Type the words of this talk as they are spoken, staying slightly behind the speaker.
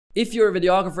If you're a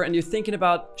videographer and you're thinking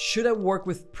about, should I work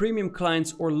with premium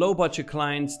clients or low budget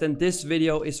clients, then this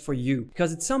video is for you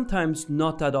because it's sometimes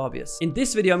not that obvious. In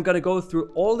this video, I'm gonna go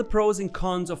through all the pros and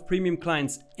cons of premium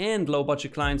clients and low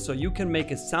budget clients so you can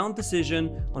make a sound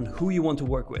decision on who you want to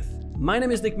work with. My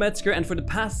name is Nick Metzger, and for the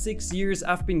past 6 years,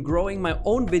 I've been growing my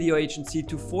own video agency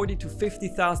to $40,000 to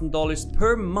 $50,000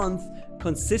 per month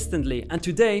consistently. And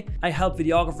today I help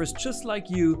videographers just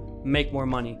like you make more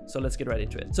money. So let's get right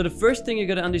into it. So the first thing you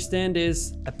gotta understand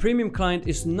is a premium client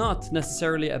is not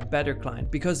necessarily a better client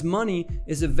because money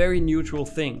is a very neutral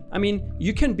thing. I mean,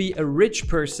 you can be a rich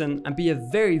person and be a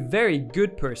very, very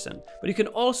good person, but you can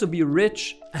also be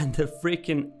rich and a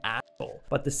freaking asshole.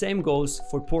 But the same goes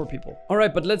for poor people. All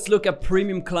right, but let's look at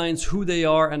premium clients, who they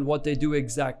are and what they do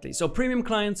exactly. So premium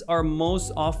clients are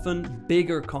most often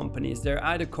bigger companies. They're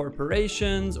either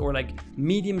corporations or like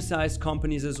medium-sized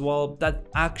companies as well that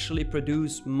actually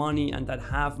produce money and that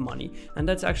have money. And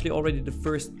that's actually already the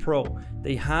first pro.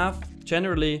 They have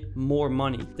generally more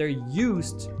money. They're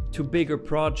used to bigger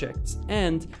projects.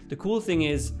 And the cool thing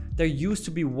is, they're used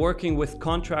to be working with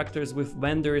contractors, with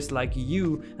vendors like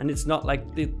you, and it's not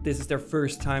like this is their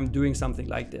first time doing something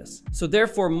like this. So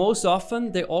therefore, most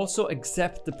often they also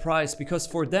accept the price, because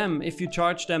for them, if you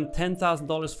charge them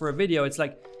 $10,000 for a video, it's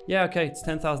like, yeah, okay, it's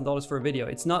 $10,000 for a video.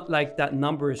 It's not like that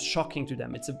number is shocking to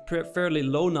them. It's a fairly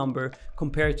low number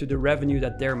compared to the revenue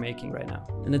that they're making right now.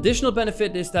 An additional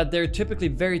benefit is that they're typically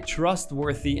very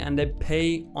trustworthy and they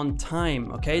pay on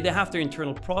time, okay? They have their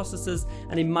internal processes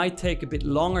and it might take a bit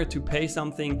longer to pay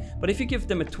something, but if you give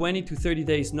them a 20 to 30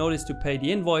 days notice to pay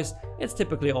the invoice, it's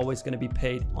typically always going to be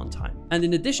paid on time. And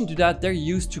in addition to that, they're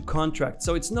used to contracts,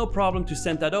 so it's no problem to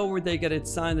send that over, they get it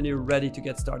signed and you're ready to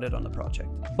get started on the project.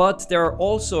 But there are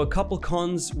also a couple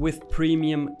cons with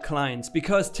premium clients,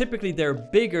 because typically they're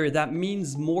bigger. That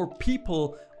means more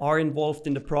people are involved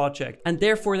in the project and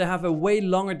therefore they have a way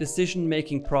longer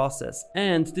decision-making process.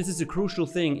 And this is a crucial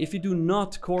thing. If you do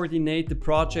not coordinate the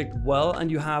project well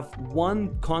and you have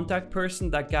one contact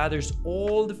person that gathers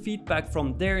all the feedback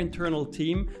from their internal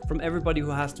team, from everybody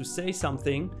who has to say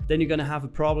something, then you're gonna have a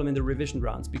problem in the revision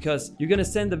rounds, because you're gonna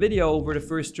send the video over the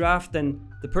first draft, then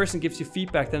the person gives you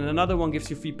feedback, then another one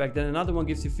gives you feedback, then another one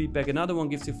gives you feedback, another one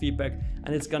gives you feedback,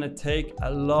 and it's gonna take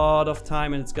a lot of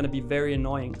time and it's gonna be very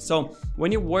annoying. So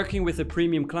when you're working with a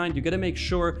premium client, you gotta make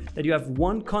sure that you have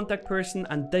one contact person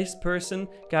and this person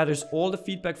gathers all the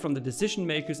feedback from the decision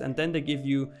makers, and then they give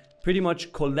you pretty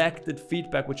much collected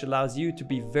feedback, which allows you to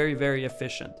be very, very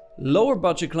efficient. Lower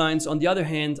budget clients, on the other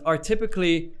hand, are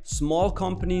typically small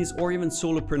companies or even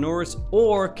solopreneurs,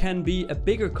 or can be a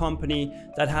bigger company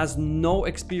that has no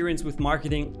experience with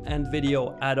marketing and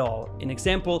video at all. An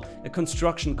example, a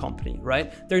construction company,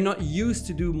 right? They're not used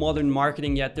to do modern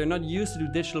marketing yet. They're not used to do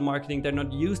digital marketing. They're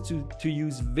not used to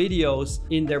use videos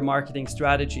in their marketing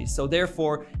strategy. So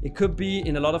therefore, it could be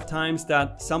in a lot of times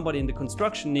that somebody in the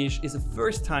construction niche is a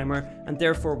first timer and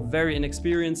therefore very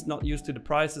inexperienced, not used to the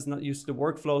prices, not used to the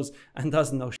workflows, and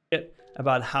doesn't know shit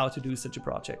about how to do such a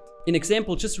project. In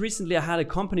example, just recently I had a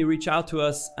company reach out to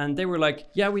us and they were like,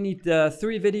 yeah, we need 3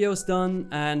 videos done,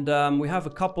 and we have a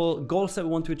couple goals that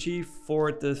we want to achieve.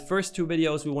 For the first 2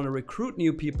 videos, we want to recruit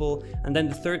new people, and then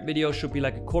the third video should be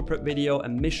like a corporate video, a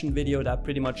mission video that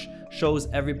pretty much shows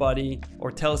everybody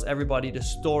or tells everybody the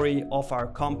story of our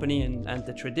company and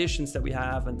the traditions that we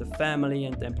have and the family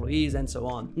and the employees and so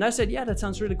on. And I said, yeah, that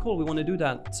sounds really cool. We want to do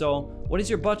that. So what is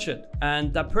your budget?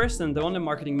 And that person, the online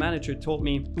marketing manager, told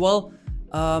me, well,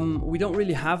 we don't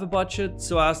really have a budget.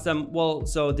 So I asked them, well,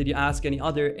 so did you ask any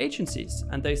other agencies?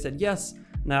 And they said yes.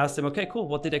 And I asked them, okay, cool,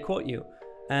 what did they quote you?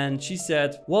 And she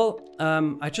said, well,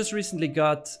 I just recently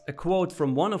got a quote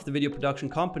from one of the video production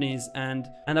companies, and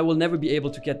I will never be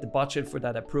able to get the budget for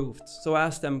that approved. So I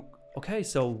asked them, okay,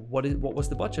 so what was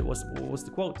the budget? What was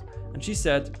the quote? And she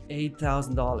said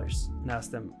 $8,000. And I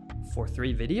asked them, for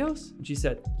 3 videos? And she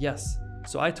said, yes.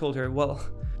 So I told her, well,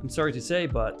 I'm sorry to say,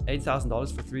 but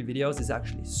 $8,000 for 3 videos is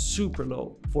actually super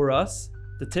low. For us,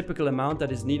 the typical amount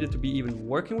that is needed to be even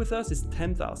working with us is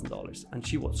 $10,000. And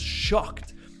she was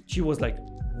shocked. She was like,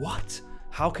 what?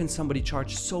 How can somebody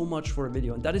charge so much for a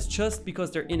video? And that is just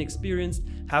because they're inexperienced,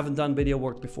 haven't done video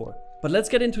work before. But let's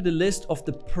get into the list of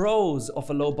the pros of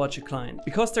a low budget client.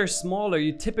 Because they're smaller,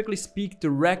 you typically speak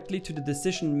directly to the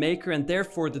decision maker, and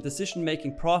therefore the decision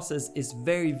making process is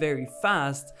very, very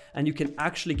fast and you can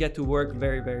actually get to work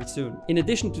very, very soon. In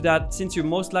addition to that, since you're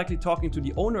most likely talking to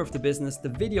the owner of the business, the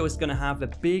video is gonna have a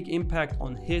big impact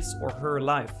on his or her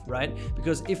life, right?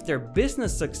 Because if their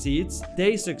business succeeds,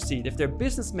 they succeed. If their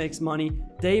business makes money,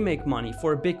 they make money.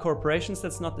 For big corporations,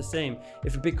 that's not the same.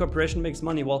 If a big corporation makes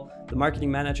money, well, the marketing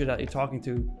manager that you talking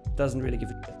to doesn't really give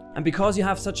a shit. And because you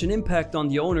have such an impact on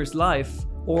the owner's life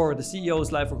or the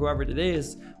CEO's life or whoever it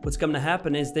is, what's going to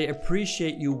happen is they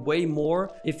appreciate you way more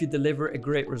if you deliver a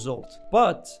great result.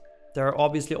 But there are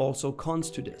obviously also cons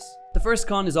to this. The first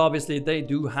con is obviously they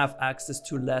do have access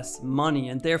to less money,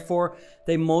 and therefore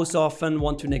they most often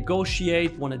want to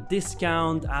negotiate, want a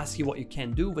discount, ask you what you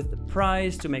can do with the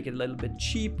price to make it a little bit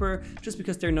cheaper, just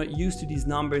because they're not used to these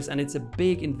numbers and it's a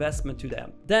big investment to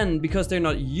them. Then because they're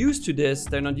not used to this,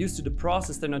 they're not used to the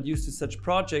process, they're not used to such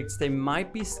projects, they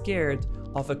might be scared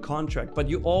of a contract. But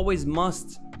you always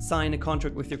must sign a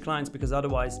contract with your clients, because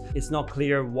otherwise it's not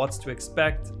clear what's to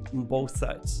expect on both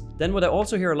sides. Then what I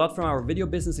also hear a lot from our Video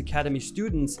Business Academy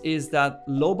students is that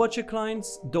low budget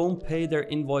clients don't pay their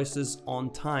invoices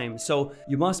on time. So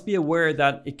you must be aware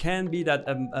that it can be that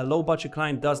a low budget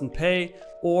client doesn't pay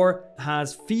or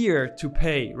has fear to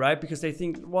pay, right? Because they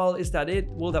think, well, is that it?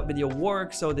 Will that video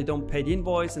work? So they don't pay the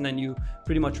invoice, and then you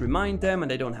pretty much remind them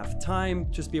and they don't have time.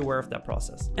 Just be aware of that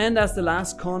process. And as the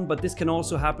last con, but this can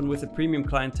also happen with a premium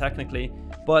client technically,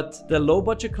 but the low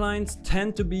budget clients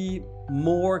tend to be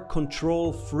more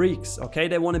control freaks, okay?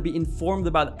 They want to be informed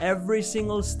about every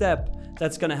single step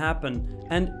that's going to happen.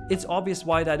 And it's obvious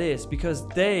why that is, because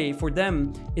for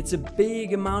them, it's a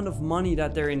big amount of money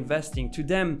that they're investing. To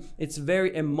them, it's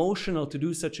very emotional to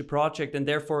do such a project, and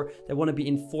therefore they want to be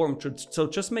informed. So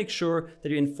just make sure that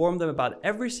you inform them about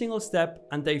every single step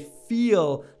and they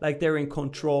feel like they're in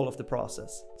control of the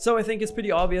process. So I think it's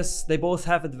pretty obvious they both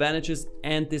have advantages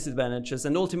and disadvantages,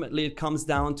 and ultimately it comes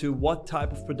down to what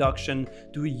type of production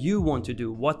do you want to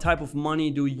do? What type of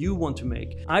money do you want to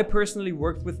make? I personally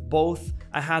worked with both.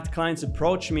 I had clients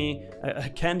approach me, a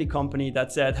candy company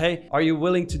that said, hey, are you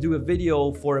willing to do a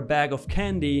video for a bag of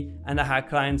candy? And I had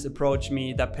clients approach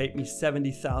me that paid me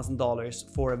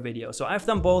 $70,000 for a video. So I've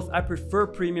done both. I prefer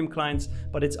premium clients,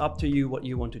 but it's up to you what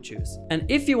you want to choose. And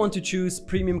if you want to choose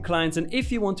premium clients, and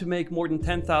if you want to make more than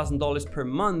 $10,000 per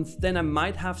month, then I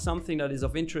might have something that is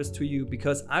of interest to you,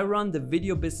 because I run the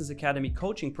Video Business Academy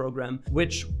coaching program,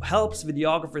 which helps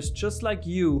videographers just like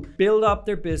you build up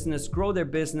their business, grow their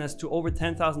business to over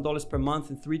 $10,000 per month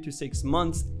in 3 to 6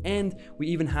 months. And we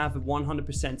even have a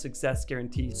 100% success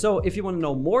guarantee. So if you want to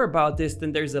know more about this,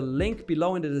 then there's a link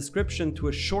below in the description to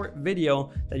a short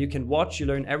video that you can watch. You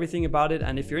learn everything about it.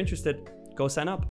 And if you're interested, go sign up.